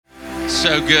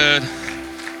So good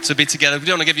to be together. We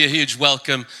want to give you a huge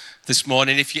welcome this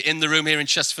morning. If you're in the room here in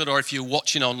Chesterfield or if you're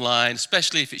watching online,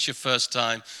 especially if it's your first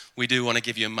time, we do want to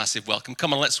give you a massive welcome.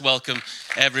 Come on, let's welcome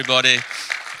everybody.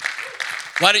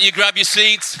 Why don't you grab your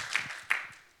seats?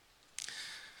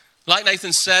 Like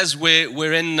Nathan says,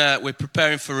 we're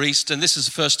preparing for Easter, and this is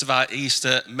the first of our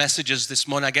Easter messages this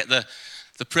morning. I get the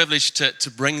privilege to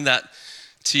bring that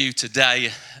to you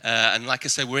today. And like I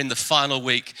said, we're in the final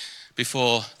week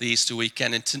before the Easter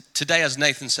weekend. And today, as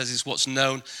Nathan says, is what's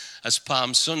known as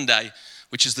Palm Sunday,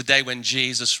 which is the day when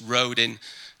Jesus rode in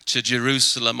to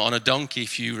Jerusalem on a donkey,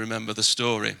 if you remember the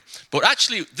story. But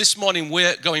actually, this morning,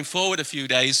 we're going forward a few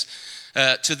days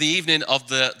to the evening of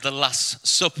the Last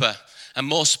Supper, and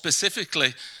more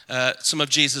specifically, some of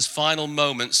Jesus' final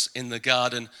moments in the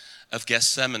Garden of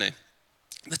Gethsemane.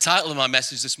 The title of my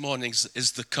message this morning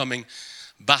is The Coming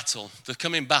Battle. The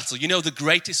Coming Battle. You know, the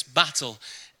greatest battle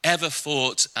ever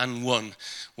fought and won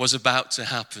was about to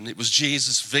happen. It was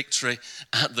Jesus' victory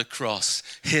at the cross,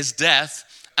 his death,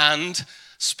 and,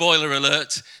 spoiler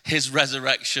alert, his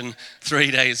resurrection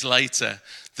 3 days later.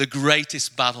 The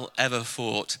greatest battle ever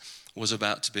fought was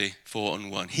about to be fought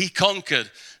and won. He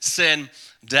conquered sin,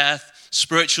 death,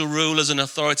 spiritual rulers and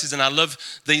authorities. And I love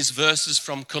these verses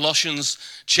from Colossians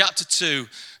chapter 2,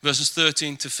 verses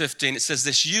 13 to 15. It says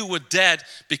this: "You were dead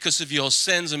because of your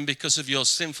sins, and because of your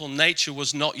sinful nature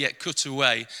was not yet cut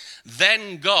away.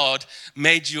 Then God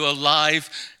made you alive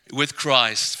with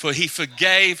Christ, for he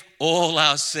forgave all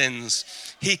our sins.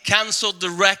 He canceled the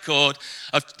record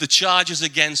of the charges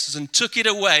against us and took it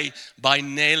away by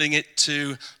nailing it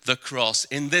to the cross.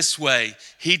 In this way,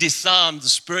 he disarmed the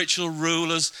spiritual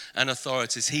rulers and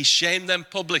authorities. He shamed them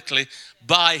publicly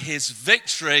by his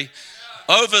victory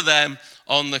over them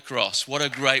on the cross." What a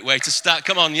great way to start.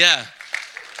 Come on, yeah.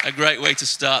 A great way to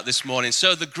start this morning.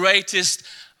 So the greatest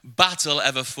battle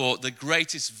ever fought, the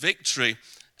greatest victory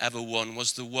ever won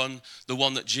was the one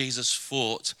that Jesus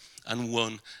fought and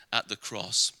won at the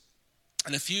cross.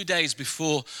 And a few days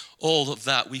before all of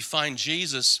that, we find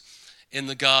Jesus in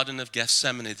the Garden of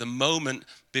Gethsemane, the moment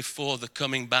before the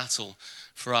coming battle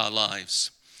for our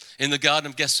lives. In the Garden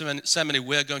of Gethsemane,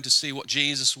 we're going to see what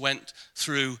Jesus went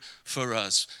through for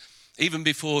us. Even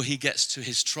before he gets to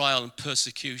his trial and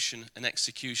persecution and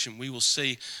execution, we will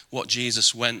see what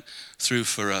Jesus went through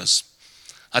for us.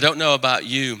 I don't know about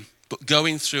you, but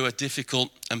going through a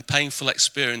difficult and painful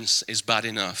experience is bad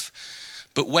enough.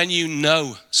 But when you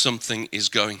know something is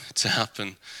going to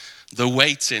happen, the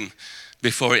waiting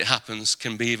before it happens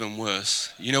can be even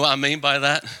worse. You know what I mean by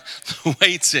that? The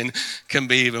waiting can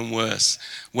be even worse.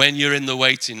 When you're in the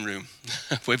waiting room,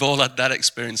 we've all had that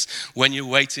experience, when you're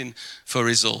waiting for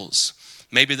results.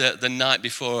 Maybe the night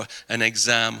before an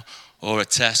exam or a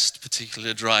test,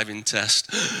 particularly a driving test.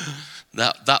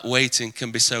 That waiting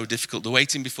can be so difficult. The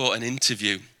waiting before an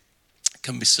interview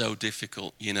can be so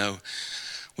difficult, you know.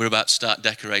 We're about to start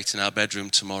decorating our bedroom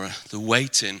tomorrow. The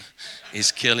waiting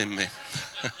is killing me.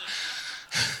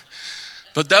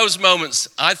 But those moments,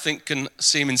 I think, can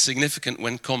seem insignificant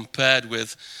when compared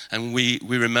with, and we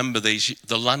remember these,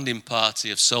 the landing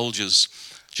party of soldiers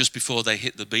just before they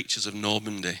hit the beaches of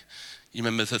Normandy. You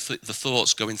remember the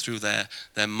thoughts going through their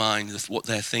mind, what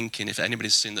they're thinking. If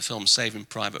anybody's seen the film Saving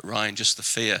Private Ryan, just the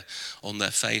fear on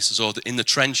their faces. Or in the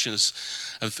trenches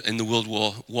in the World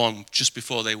War I, just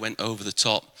before they went over the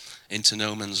top into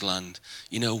no man's land.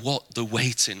 You know what? The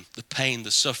waiting, the pain,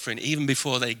 the suffering, even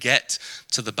before they get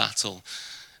to the battle,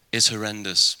 is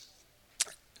horrendous.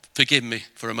 Forgive me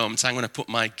for a moment. I'm going to put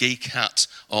my geek hat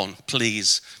on.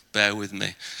 Please bear with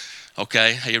me.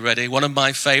 Okay, are you ready? One of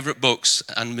my favorite books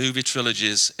and movie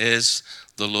trilogies is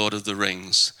The Lord of the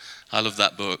Rings. I love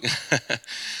that book.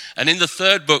 And in the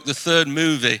third book, the third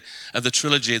movie of the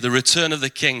trilogy, The Return of the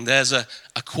King, there's a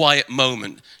quiet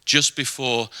moment just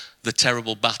before the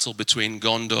terrible battle between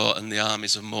Gondor and the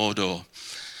armies of Mordor.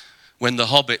 When the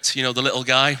Hobbit, you know, the little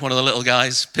guy, one of the little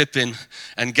guys, Pippin,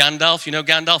 and Gandalf, you know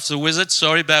Gandalf's a wizard,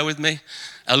 sorry, bear with me,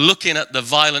 are looking at the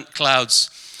violent clouds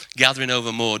gathering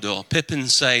over Mordor. Pippin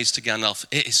says to Gandalf,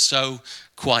 "It is so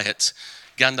quiet."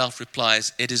 Gandalf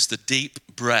replies, "It is the deep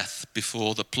breath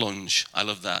before the plunge." I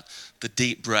love that. The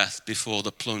deep breath before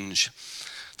the plunge.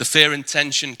 The fear and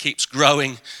tension keeps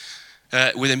growing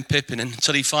within Pippin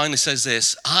until he finally says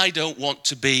this: "I don't want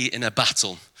to be in a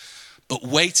battle, but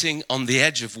waiting on the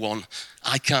edge of one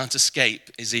I can't escape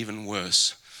is even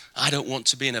worse." I don't want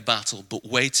to be in a battle, but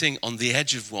waiting on the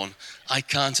edge of one I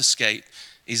can't escape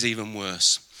is even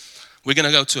worse. We're going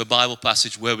to go to a Bible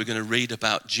passage where we're going to read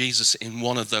about Jesus in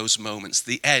one of those moments,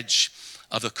 the edge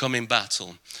of a coming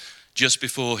battle, just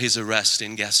before his arrest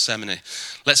in Gethsemane.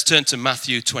 Let's turn to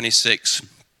Matthew 26,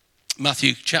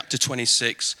 Matthew chapter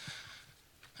 26,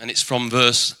 and it's from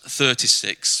verse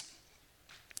 36.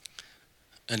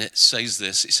 And it says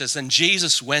this. It says, "Then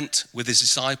Jesus went with his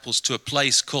disciples to a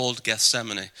place called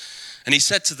Gethsemane. And he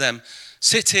said to them,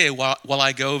 'Sit here while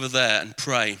I go over there and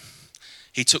pray.'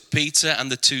 He took Peter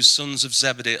and the two sons of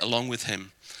Zebedee along with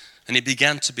him. And he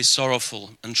began to be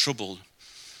sorrowful and troubled.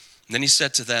 And then he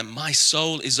said to them, 'My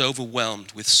soul is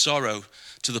overwhelmed with sorrow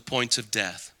to the point of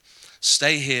death.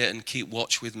 Stay here and keep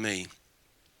watch with me.'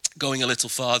 Going a little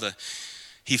farther,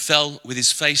 he fell with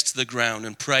his face to the ground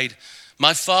and prayed,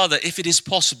 'My Father, if it is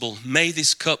possible, may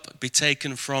this cup be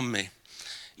taken from me.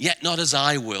 Yet not as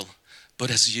I will, but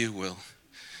as you will.'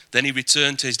 Then he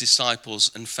returned to his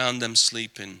disciples and found them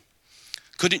sleeping.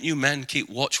 'Couldn't you men keep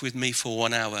watch with me for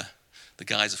 1 hour?' The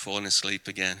guys are falling asleep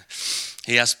again.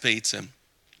 He asked Peter,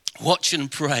 'Watch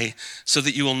and pray so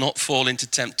that you will not fall into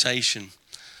temptation.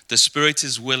 The spirit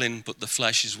is willing, but the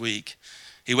flesh is weak.'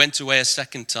 He went away a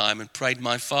second time and prayed,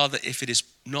 'My Father, if it is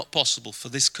not possible for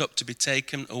this cup to be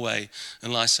taken away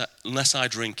unless I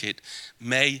drink it,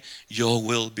 may your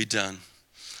will be done.'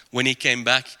 When he came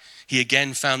back, he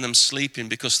again found them sleeping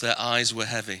because their eyes were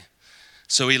heavy.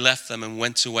 So he left them and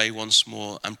went away once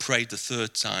more and prayed the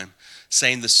third time,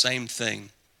 saying the same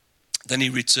thing. Then he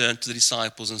returned to the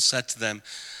disciples and said to them,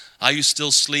 'Are you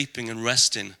still sleeping and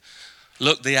resting?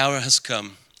 Look, the hour has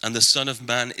come, and the Son of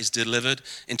Man is delivered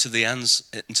into the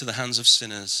hands of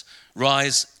sinners.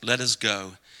 Rise, let us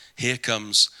go. Here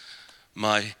comes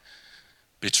my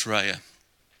betrayer.'"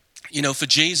 You know, for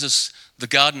Jesus, the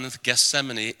Garden of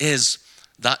Gethsemane is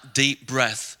that deep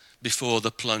breath before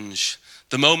the plunge.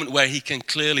 The moment where he can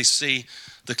clearly see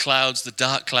the clouds, the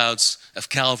dark clouds of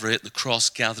Calvary at the cross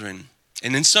gathering.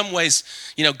 And in some ways,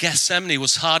 you know, Gethsemane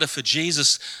was harder for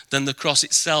Jesus than the cross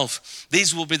itself.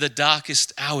 These will be the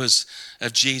darkest hours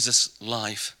of Jesus'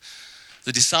 life.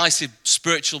 The decisive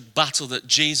spiritual battle that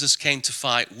Jesus came to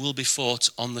fight will be fought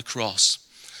on the cross.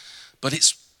 But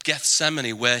it's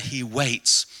Gethsemane where he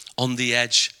waits on the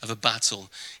edge of a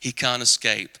battle he can't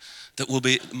escape that will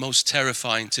be most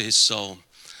terrifying to his soul.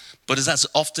 But as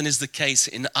often is the case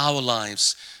in our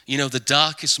lives, you know, the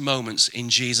darkest moments in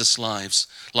Jesus'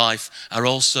 life are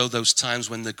also those times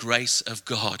when the grace of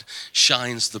God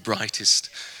shines the brightest.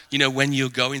 You know, when you're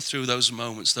going through those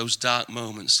moments, those dark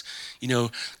moments, you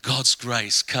know, God's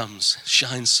grace comes,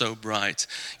 shines so bright.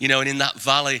 You know, and in that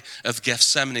valley of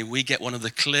Gethsemane, we get one of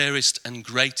the clearest and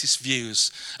greatest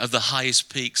views of the highest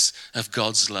peaks of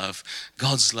God's love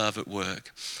at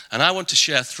work. And I want to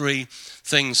share three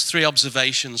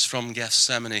observations from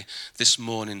Gethsemane this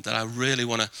morning that I really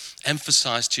want to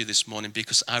emphasize to you this morning,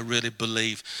 because I really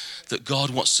believe that God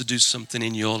wants to do something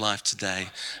in your life today.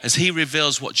 As he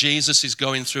reveals what Jesus is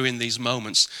going through in these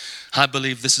moments, I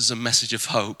believe this is a message of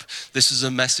hope. This is a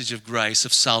message of grace,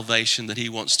 of salvation that he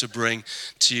wants to bring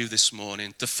to you this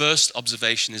morning. The first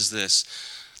observation is this: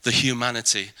 the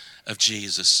humanity of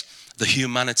Jesus. The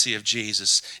humanity of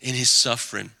Jesus in his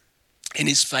suffering, in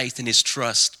his faith, in his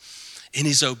trust, in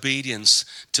his obedience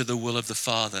to the will of the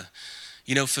Father.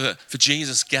 You know, for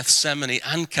Jesus, Gethsemane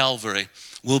and Calvary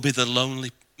will be the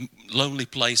lonely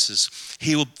places.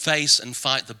 He will face and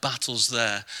fight the battles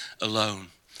there alone.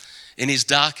 In his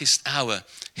darkest hour,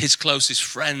 his closest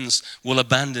friends will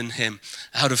abandon him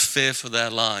out of fear for their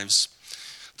lives.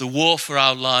 The war for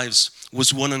our lives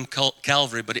was won on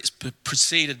Calvary, but it's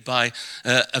preceded by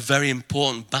a very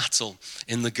important battle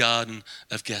in the Garden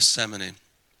of Gethsemane.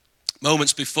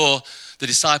 Moments before, the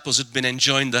disciples had been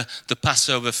enjoying the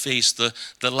Passover feast,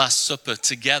 the Last Supper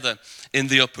together in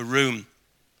the upper room.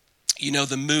 You know,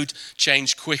 the mood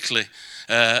changed quickly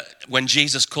when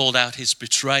Jesus called out his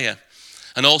betrayer,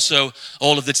 and also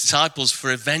all of the disciples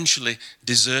for eventually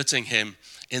deserting him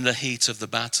in the heat of the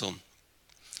battle.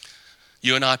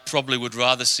 You and I probably would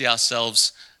rather see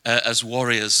ourselves as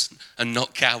warriors and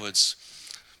not cowards,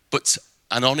 but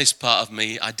an honest part of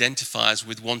me identifies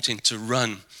with wanting to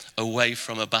run away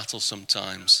from a battle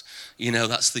sometimes. You know,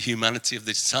 that's the humanity of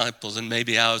the disciples, and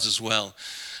maybe ours as well.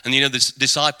 And you know, the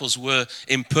disciples were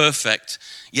imperfect,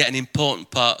 yet an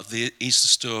important part of the Easter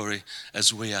story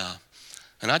as we are.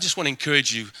 And I just want to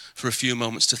encourage you for a few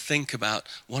moments to think about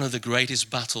one of the greatest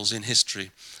battles in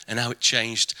history and how it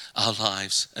changed our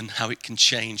lives and how it can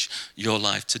change your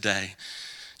life today.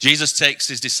 Jesus takes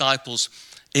his disciples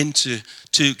into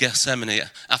Gethsemane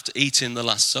after eating the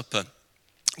Last Supper.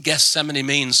 Gethsemane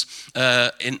means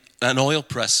in an oil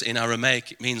press in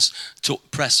Aramaic. It means to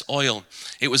press oil.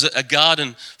 It was a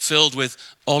garden filled with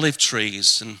olive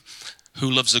trees, and who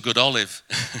loves a good olive?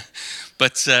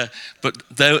 but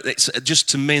though it's just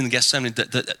to me in Gethsemane,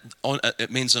 it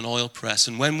means an oil press.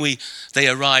 And when they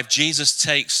arrive, Jesus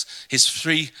takes his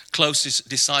three closest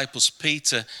disciples,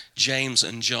 Peter, James,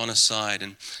 and John, aside.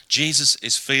 And Jesus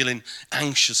is feeling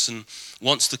anxious and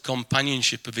wants the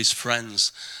companionship of his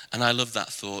friends. And I love that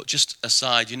thought. Just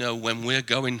aside, when we're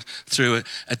going through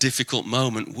a difficult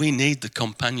moment, we need the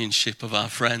companionship of our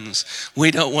friends.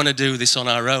 We don't want to do this on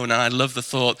our own. And I love the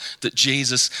thought that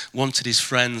Jesus wanted his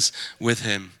friends with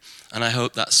him. And I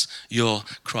hope that's your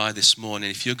cry this morning.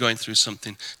 If you're going through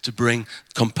something, to bring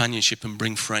companionship and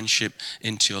bring friendship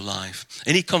into your life.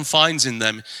 And he confines in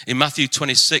them. In Matthew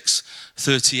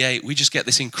 26:38, we just get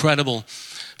this incredible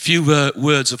few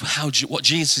words of what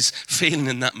Jesus is feeling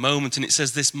in that moment. And it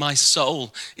says this: my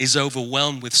soul is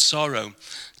overwhelmed with sorrow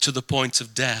to the point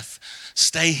of death.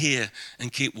 Stay here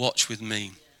and keep watch with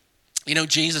me.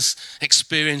 Jesus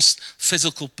experienced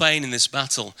physical pain in this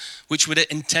battle, which would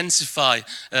intensify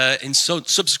in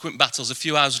subsequent battles a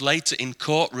few hours later in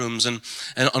courtrooms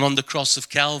and on the cross of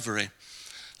Calvary.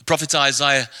 The prophet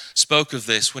Isaiah spoke of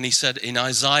this when he said in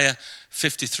Isaiah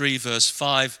 53 verse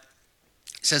 5,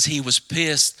 it says, he was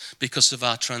pierced because of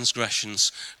our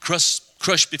transgressions,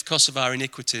 crushed because of our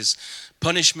iniquities.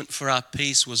 Punishment for our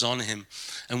peace was on him,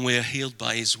 and we are healed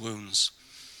by his wounds.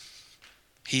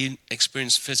 He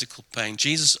experienced physical pain.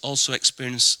 Jesus also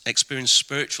experienced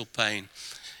spiritual pain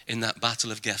in that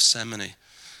battle of Gethsemane.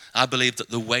 I believe that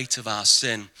the weight of our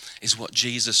sin is what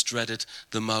Jesus dreaded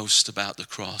the most about the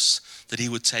cross, that he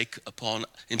would take upon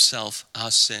himself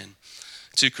our sin.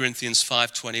 2 Corinthians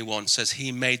 5:21 says,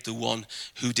 he made the one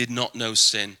who did not know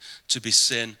sin to be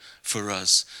sin for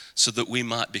us, so that we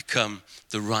might become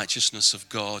the righteousness of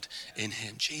God in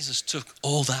him. Jesus took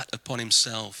all that upon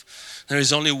himself. There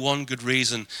is only one good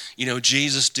reason.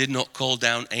 Jesus did not call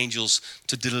down angels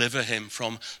to deliver him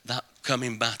from that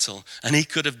coming battle. And he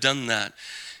could have done that.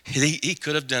 He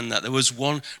could have done that. There was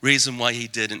one reason why he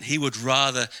didn't. He would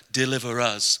rather deliver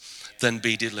us than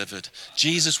be delivered.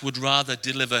 Jesus would rather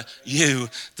deliver you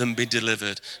than be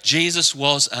delivered. Jesus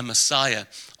was a Messiah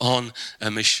on a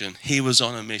mission. He was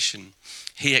on a mission.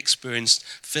 He experienced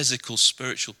physical,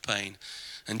 spiritual pain.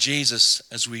 And Jesus,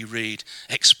 as we read,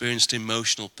 experienced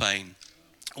emotional pain.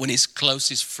 When his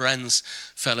closest friends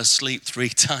fell asleep 3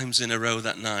 times in a row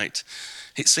that night,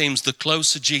 it seems the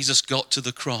closer Jesus got to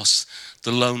the cross,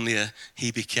 the lonelier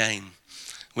he became.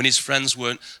 When his friends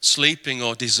weren't sleeping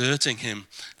or deserting him,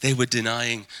 they were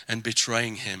denying and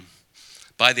betraying him.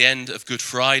 By the end of Good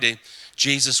Friday,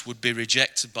 Jesus would be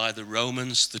rejected by the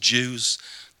Romans, the Jews,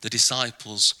 the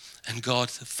disciples, and God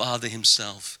the Father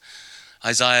himself.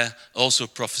 Isaiah also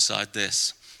prophesied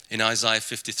this. In Isaiah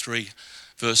 53,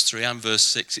 verse 3 and verse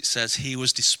 6, it says, he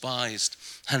was despised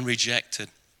and rejected,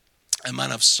 a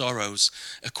man of sorrows,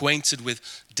 acquainted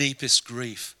with deepest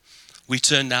grief. We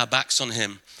turned our backs on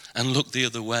him and looked the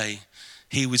other way.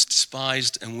 He was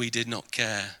despised and we did not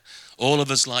care. All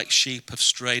of us like sheep have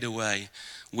strayed away.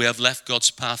 We have left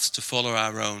God's paths to follow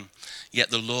our own. Yet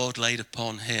the Lord laid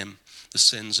upon him the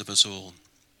sins of us all.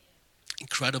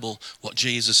 Incredible what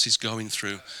Jesus is going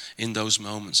through in those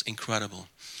moments. Incredible.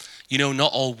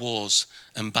 Not all wars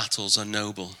and battles are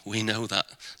noble. We know that.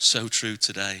 So true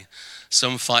today.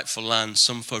 Some fight for land,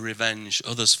 some for revenge,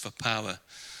 others for power.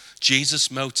 Jesus'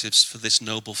 motives for this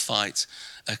noble fight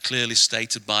are clearly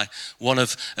stated by one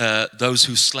of those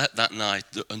who slept that night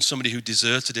and somebody who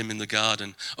deserted him in the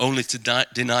garden, only to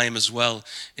deny him as well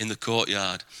in the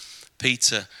courtyard.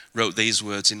 Peter wrote these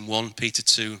words in 1 Peter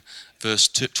 2, verse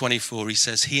 24. He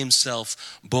says, he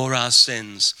himself bore our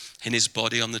sins in his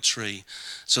body on the tree,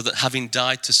 so that having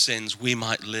died to sins, we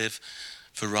might live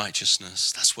for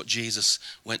righteousness. That's what Jesus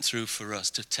went through for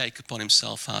us, to take upon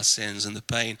himself our sins and the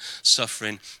pain,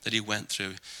 suffering that he went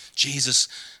through. Jesus,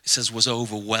 it says, was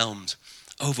overwhelmed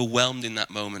in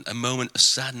that moment, a moment of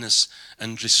sadness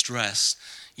and distress.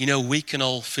 We can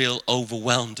all feel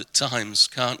overwhelmed at times,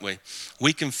 can't we?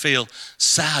 We can feel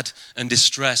sad and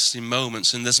distressed in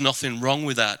moments, and there's nothing wrong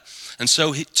with that. And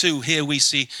so too, here we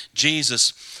see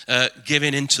Jesus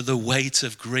giving into the weight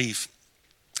of grief.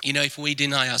 If we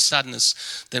deny our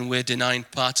sadness, then we're denying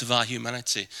part of our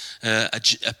humanity, a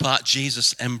part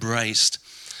Jesus embraced.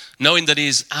 Knowing that he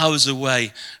is hours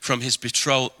away from his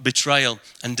betrayal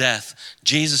and death,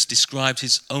 Jesus described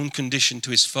his own condition to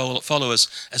his followers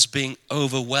as being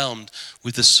overwhelmed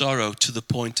with the sorrow to the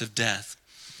point of death.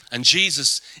 And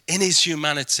Jesus, in his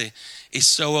humanity, is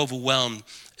so overwhelmed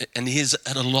and he is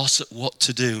at a loss at what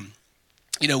to do.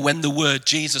 When the word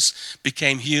Jesus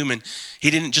became human,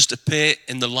 he didn't just appear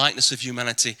in the likeness of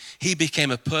humanity. He became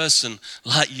a person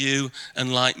like you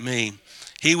and like me.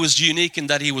 He was unique in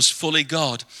that he was fully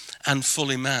God and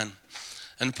fully man.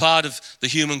 And part of the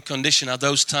human condition are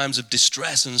those times of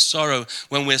distress and sorrow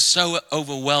when we're so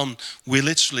overwhelmed, we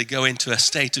literally go into a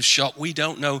state of shock. We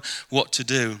don't know what to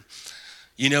do.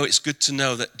 You know, it's good to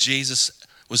know that Jesus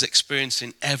was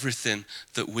experiencing everything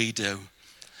that we do.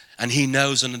 And he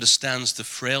knows and understands the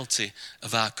frailty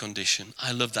of our condition.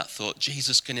 I love that thought.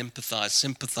 Jesus can empathize,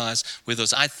 sympathize with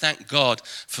us. I thank God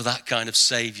for that kind of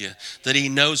Savior, that he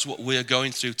knows what we're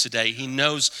going through today. He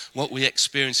knows what we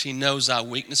experience. He knows our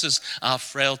weaknesses, our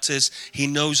frailties. He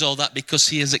knows all that because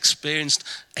he has experienced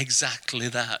exactly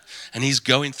that. And he's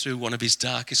going through one of his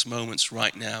darkest moments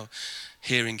right now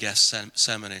here in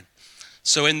Gethsemane.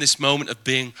 So in this moment of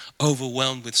being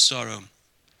overwhelmed with sorrow,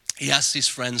 he asks his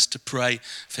friends to pray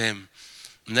for him.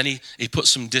 And then he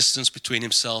puts some distance between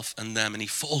himself and them, and he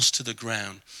falls to the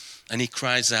ground and he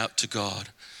cries out to God.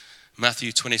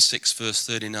 Matthew 26 verse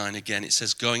 39 again, it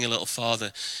says, going a little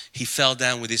farther, he fell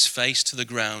down with his face to the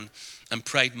ground and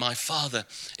prayed, my Father,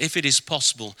 if it is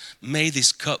possible, may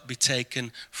this cup be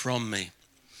taken from me.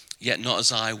 Yet not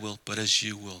as I will, but as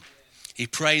you will. He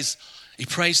prays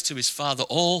to his Father,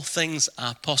 all things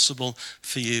are possible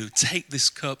for you. Take this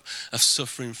cup of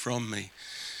suffering from me.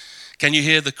 Can you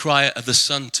hear the cry of the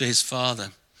Son to his Father?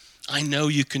 I know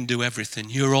you can do everything.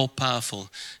 You're all powerful.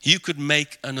 You could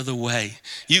make another way.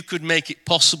 You could make it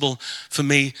possible for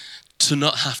me to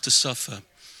not have to suffer.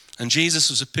 And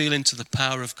Jesus was appealing to the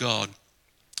power of God,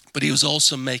 but he was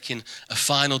also making a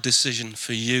final decision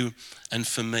for you and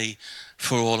for me,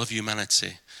 for all of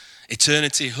humanity.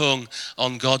 Eternity hung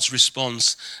on God's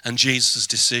response and Jesus'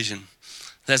 decision.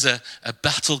 There's a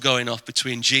battle going off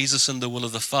between Jesus and the will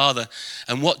of the Father.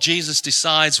 And what Jesus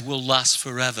decides will last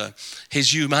forever.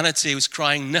 His humanity was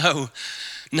crying, no,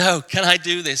 can I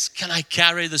do this? Can I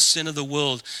carry the sin of the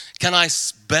world? Can I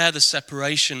bear the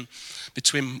separation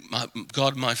between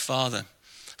God and my Father?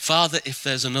 Father, if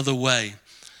there's another way,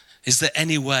 is there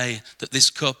any way that this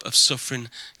cup of suffering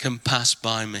can pass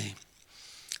by me?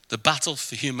 The battle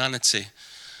for humanity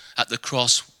at the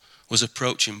cross was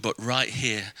approaching, but right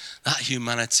here, that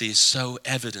humanity is so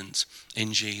evident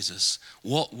in Jesus.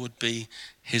 What would be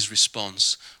his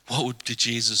response? What would be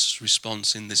Jesus'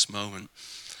 response in this moment?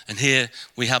 And here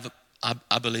we have,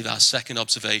 I believe, our second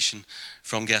observation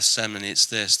from Gethsemane. It's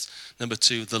this. Number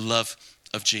 2, the love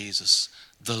of Jesus.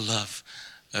 The love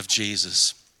of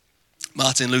Jesus.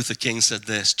 Martin Luther King said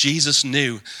this, Jesus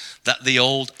knew that the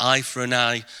old eye for an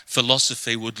eye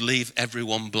philosophy would leave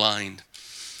everyone blind.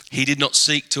 He did not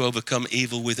seek to overcome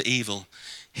evil with evil.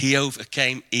 He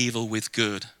overcame evil with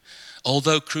good.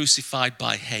 Although crucified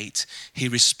by hate, he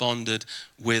responded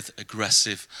with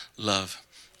aggressive love.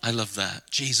 I love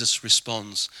that. Jesus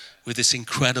responds with this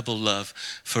incredible love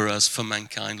for us, for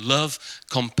mankind. Love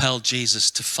compelled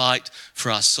Jesus to fight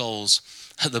for our souls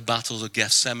at the battle of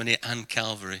Gethsemane and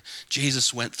Calvary.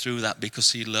 Jesus went through that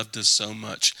because he loved us so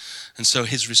much. And so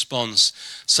his response,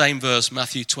 same verse,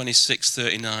 Matthew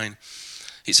 26:39.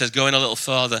 It says, going a little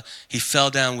farther, he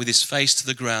fell down with his face to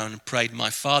the ground and prayed,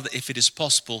 my Father, if it is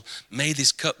possible, may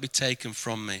this cup be taken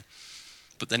from me.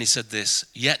 But then he said this,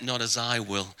 yet not as I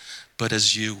will, but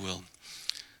as you will.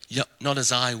 Yet not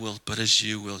as I will, but as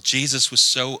you will. Jesus was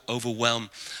so overwhelmed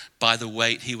by the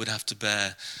weight he would have to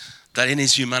bear that in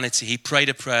his humanity, he prayed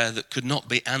a prayer that could not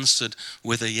be answered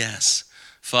with a yes.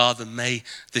 Father, may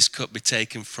this cup be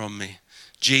taken from me.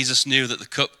 Jesus knew that the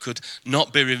cup could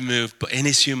not be removed, but in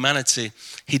his humanity,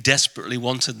 he desperately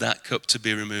wanted that cup to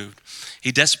be removed.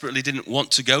 He desperately didn't want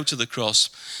to go to the cross.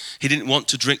 He didn't want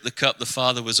to drink the cup the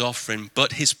Father was offering,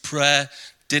 but his prayer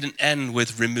didn't end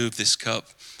with remove this cup.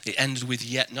 It ended with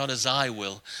yet not as I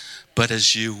will, but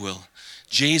as you will.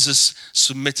 Jesus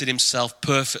submitted himself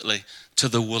perfectly to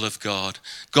the will of God.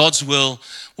 God's will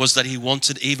was that he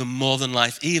wanted even more than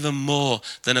life, even more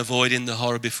than avoiding the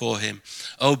horror before him.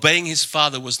 Obeying his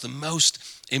Father was the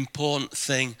most important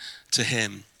thing to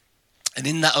him. And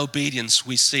in that obedience,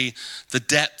 we see the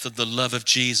depth of the love of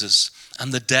Jesus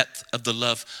and the depth of the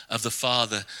love of the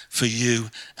Father for you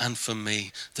and for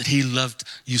me. That he loved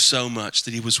you so much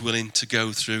that he was willing to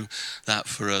go through that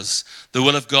for us. The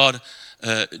will of God,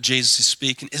 Jesus is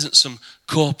speaking, isn't some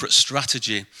corporate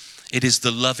strategy. It is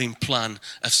the loving plan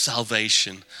of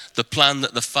salvation, the plan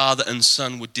that the Father and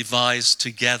Son would devise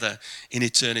together in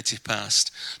eternity past.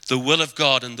 The will of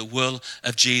God and the will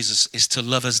of Jesus is to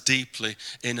love us deeply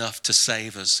enough to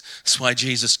save us. That's why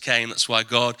Jesus came. That's why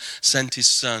God sent his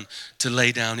Son to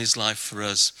lay down his life for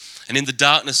us. And in the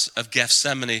darkness of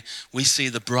Gethsemane, we see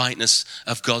the brightness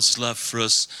of God's love for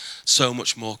us so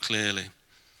much more clearly.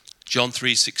 John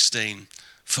 3:16.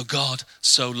 For God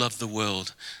so loved the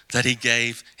world that he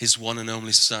gave his one and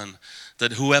only Son,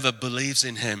 that whoever believes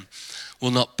in him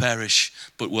will not perish,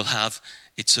 but will have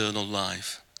eternal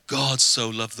life. God so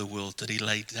loved the world that he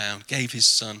laid down, gave his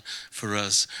son for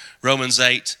us. Romans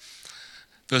 8,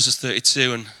 verses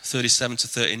 32 and 37 to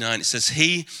 39, it says,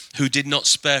 he who did not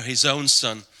spare his own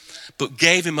son, but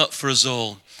gave him up for us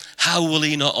all, how will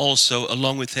he not also,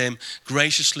 along with him,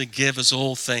 graciously give us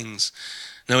all things?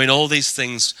 Now in all these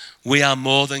things, we are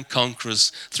more than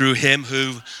conquerors through him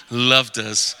who loved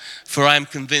us. For I am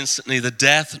convinced that neither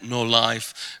death nor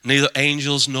life, neither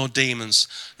angels nor demons,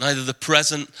 neither the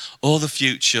present or the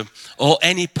future, or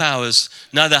any powers,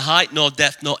 neither height nor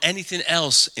depth, nor anything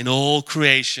else in all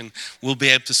creation will be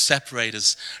able to separate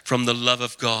us from the love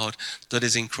of God that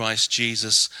is in Christ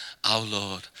Jesus our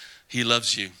Lord. He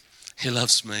loves you. He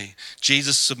loves me.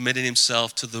 Jesus submitted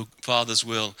himself to the Father's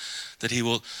will,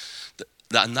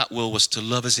 and that will was to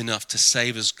love us enough to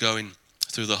save us going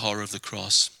through the horror of the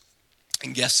cross.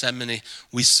 In Gethsemane,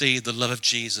 we see the love of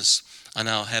Jesus and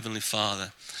our Heavenly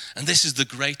Father. And this is the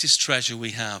greatest treasure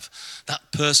we have,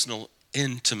 that personal,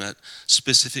 intimate,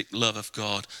 specific love of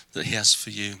God that he has for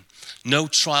you. No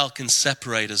trial can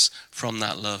separate us from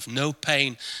that love. No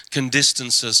pain can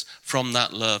distance us from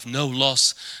that love. No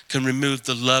loss can remove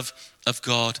the love of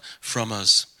God from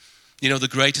us. You know, the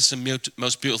greatest and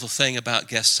most beautiful thing about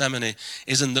Gethsemane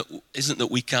isn't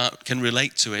that we can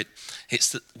relate to it.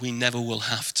 It's that we never will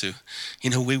have to.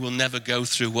 You know, we will never go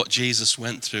through what Jesus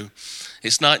went through.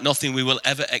 It's like nothing we will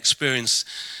ever experience,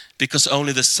 because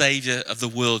only the Savior of the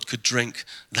world could drink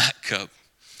that cup.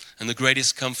 And the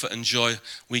greatest comfort and joy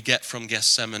we get from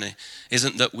Gethsemane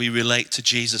isn't that we relate to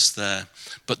Jesus there,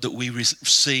 but that we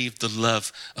receive the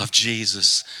love of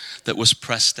Jesus that was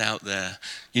pressed out there.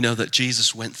 You know, that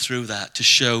Jesus went through that to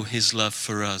show his love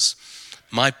for us.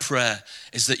 My prayer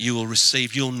is that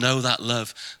you'll know that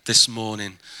love this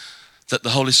morning, that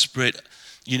the Holy Spirit,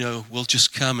 you know, will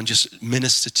just come and just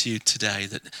minister to you today,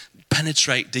 that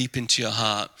penetrate deep into your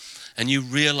heart, and you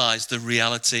realize the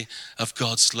reality of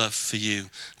God's love for you.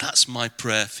 That's my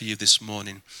prayer for you this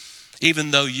morning.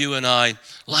 Even though you and I,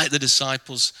 like the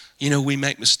disciples, you know, we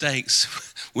make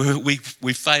mistakes,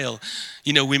 we fail.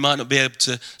 You know, we might not be able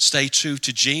to stay true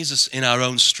to Jesus in our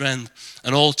own strength,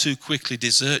 and all too quickly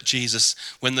desert Jesus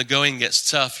when the going gets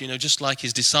tough, you know, just like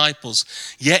his disciples.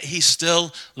 Yet he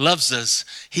still loves us.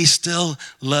 He still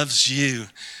loves you.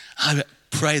 I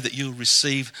pray that you'll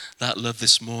receive that love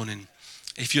this morning.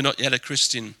 If you're not yet a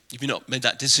Christian, if you've not made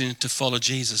that decision to follow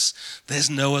Jesus, there's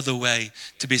no other way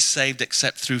to be saved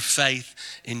except through faith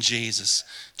in Jesus.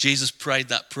 Jesus prayed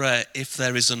that prayer, if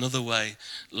there is another way,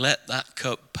 let that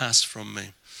cup pass from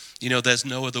me. You know, there's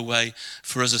no other way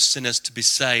for us as sinners to be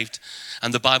saved.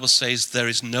 And the Bible says there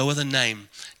is no other name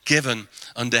given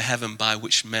under heaven by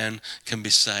which men can be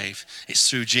saved. It's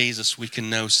through Jesus we can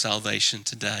know salvation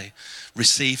today.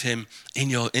 Receive him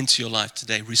into your life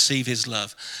today. Receive his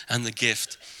love and the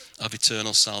gift of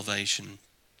eternal salvation.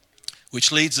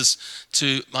 Which leads us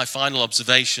to my final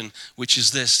observation, which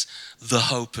is this: the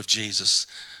hope of Jesus.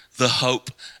 The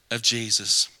hope of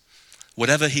Jesus.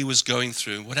 Whatever he was going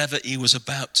through, whatever he was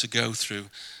about to go through,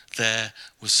 there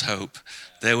was hope.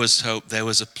 There was hope. There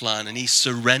was a plan. And he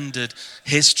surrendered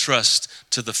his trust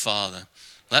to the Father.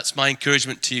 That's my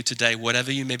encouragement to you today. Whatever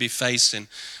you may be facing,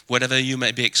 whatever you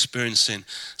may be experiencing,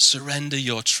 surrender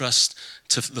your trust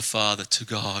to the Father, to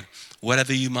God.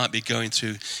 Whatever you might be going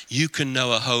through, you can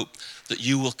know a hope that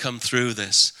you will come through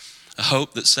this. A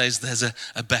hope that says there's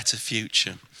a better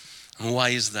future. And why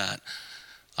is that?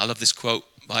 I love this quote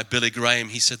by Billy Graham.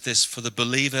 He said this: for the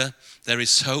believer, there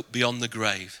is hope beyond the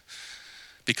grave,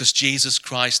 because Jesus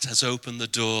Christ has opened the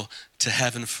door to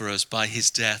heaven for us by his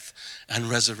death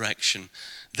and resurrection.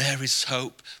 There is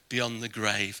hope beyond the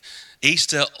grave.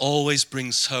 Easter always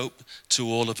brings hope to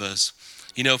all of us.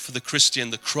 You know, for the Christian,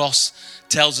 the cross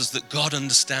tells us that God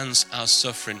understands our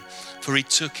suffering, for he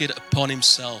took it upon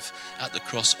himself at the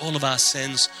cross. All of our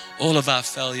sins, all of our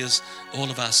failures, all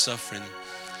of our suffering.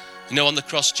 You know, on the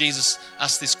cross, Jesus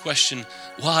asked this question: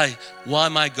 why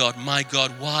my God,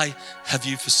 why have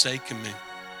you forsaken me?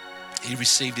 He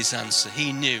received his answer.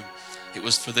 He knew it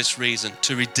was for this reason: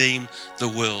 to redeem the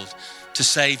world, to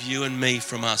save you and me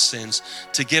from our sins,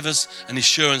 to give us an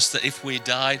assurance that if we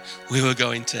died, we were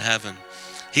going to heaven.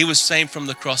 He was saying from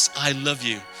the cross, I love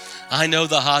you. I know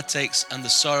the heartaches and the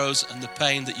sorrows and the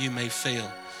pain that you may feel.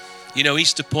 You know,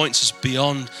 Easter points us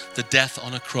beyond the death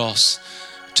on a cross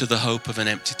to the hope of an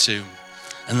empty tomb.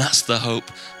 And that's the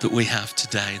hope that we have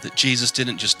today, that Jesus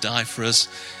didn't just die for us.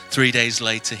 3 days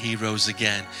later, he rose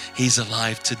again. He's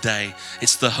alive today.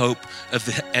 It's the hope of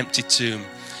the empty tomb.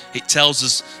 It tells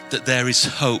us that there is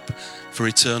hope for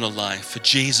eternal life, for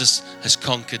Jesus has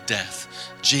conquered death.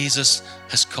 Jesus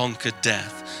has conquered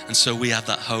death. And so we have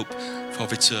that hope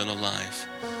of eternal life.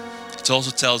 It's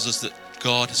also tells us that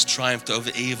God has triumphed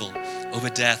over evil, over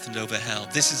death, and over hell.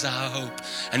 This is our hope,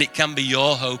 and it can be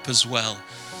your hope as well.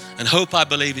 And hope, I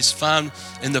believe, is found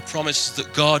in the promises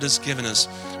that God has given us.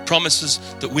 Promises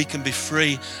that we can be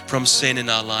free from sin in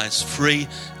our lives, free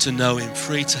to know Him,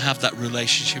 free to have that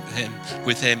relationship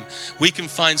with Him. We can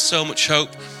find so much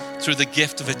hope through the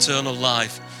gift of eternal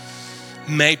life,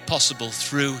 made possible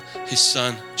through His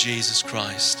Son, Jesus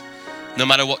Christ. No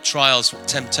matter what trials,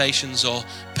 temptations, or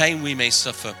pain we may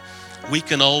suffer, we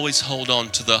can always hold on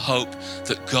to the hope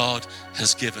that God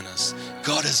has given us.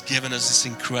 God has given us this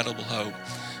incredible hope.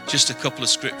 Just a couple of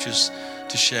scriptures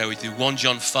to share with you. 1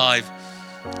 John 5,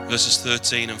 verses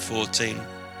 13 and 14.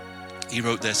 He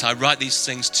wrote this: I write these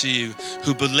things to you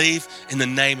who believe in the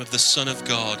name of the Son of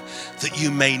God, that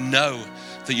you may know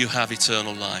that you have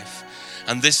eternal life.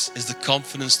 And this is the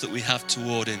confidence that we have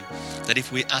toward Him, that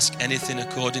if we ask anything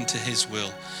according to His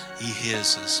will, He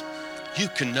hears us. You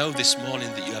can know this morning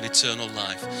that you have eternal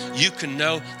life. You can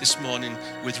know this morning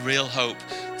with real hope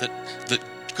that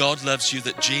God loves you,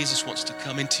 that Jesus wants to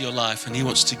come into your life and He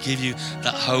wants to give you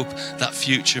that hope, that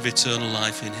future of eternal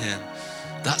life in Him.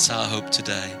 That's our hope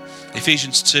today.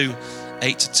 Ephesians 2,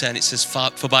 8 to 10, it says,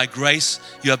 For by grace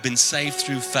you have been saved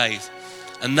through faith,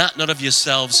 and that not of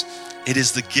yourselves, it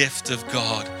is the gift of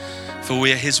God. For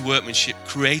we are His workmanship,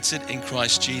 created in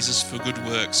Christ Jesus for good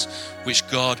works, which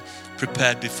God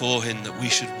prepared beforehand that we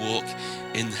should walk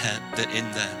in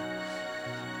them.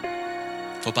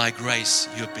 For by grace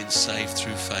you have been saved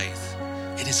through faith.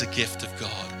 It is a gift of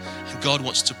God. And God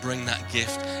wants to bring that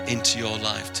gift into your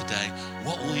life today.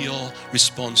 What will your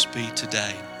response be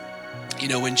today? You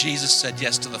know, when Jesus said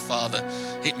yes to the Father,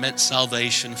 it meant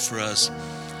salvation for us.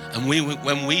 And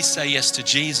when we say yes to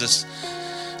Jesus,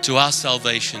 to our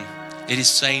salvation, it is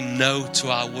saying no to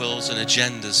our wills and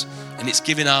agendas. And it's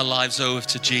giving our lives over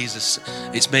to Jesus.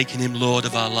 It's making Him Lord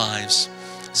of our lives.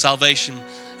 Salvation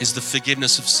is the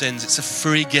forgiveness of sins. It's a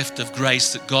free gift of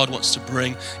grace that God wants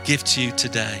to give to you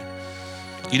today.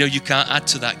 You know, you can't add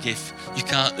to that gift. You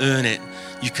can't earn it.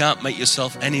 You can't make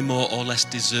yourself any more or less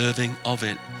deserving of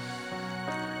it.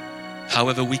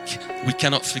 However, we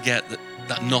cannot forget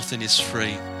that nothing is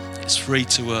free. It's free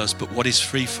to us, but what is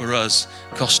free for us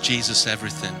cost Jesus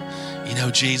everything. You know,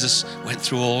 Jesus went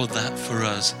through all of that for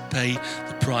us, paid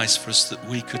the price for us that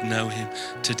we could know Him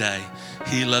today.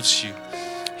 He loves you.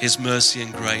 His mercy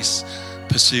and grace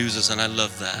pursues us, and I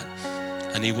love that.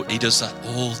 And He does that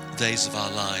all the days of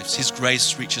our lives. His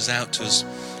grace reaches out to us,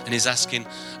 and He's asking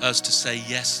us to say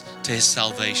yes to His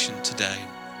salvation today.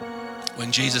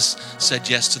 When Jesus said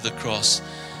yes to the cross,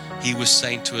 He was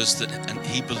saying to us that, and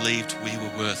He believed we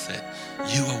were worth it.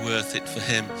 You are worth it for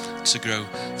Him to go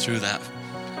through that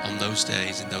on those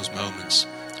days, in those moments.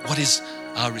 What is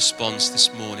our response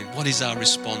this morning? What is our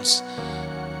response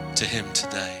to Him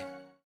today?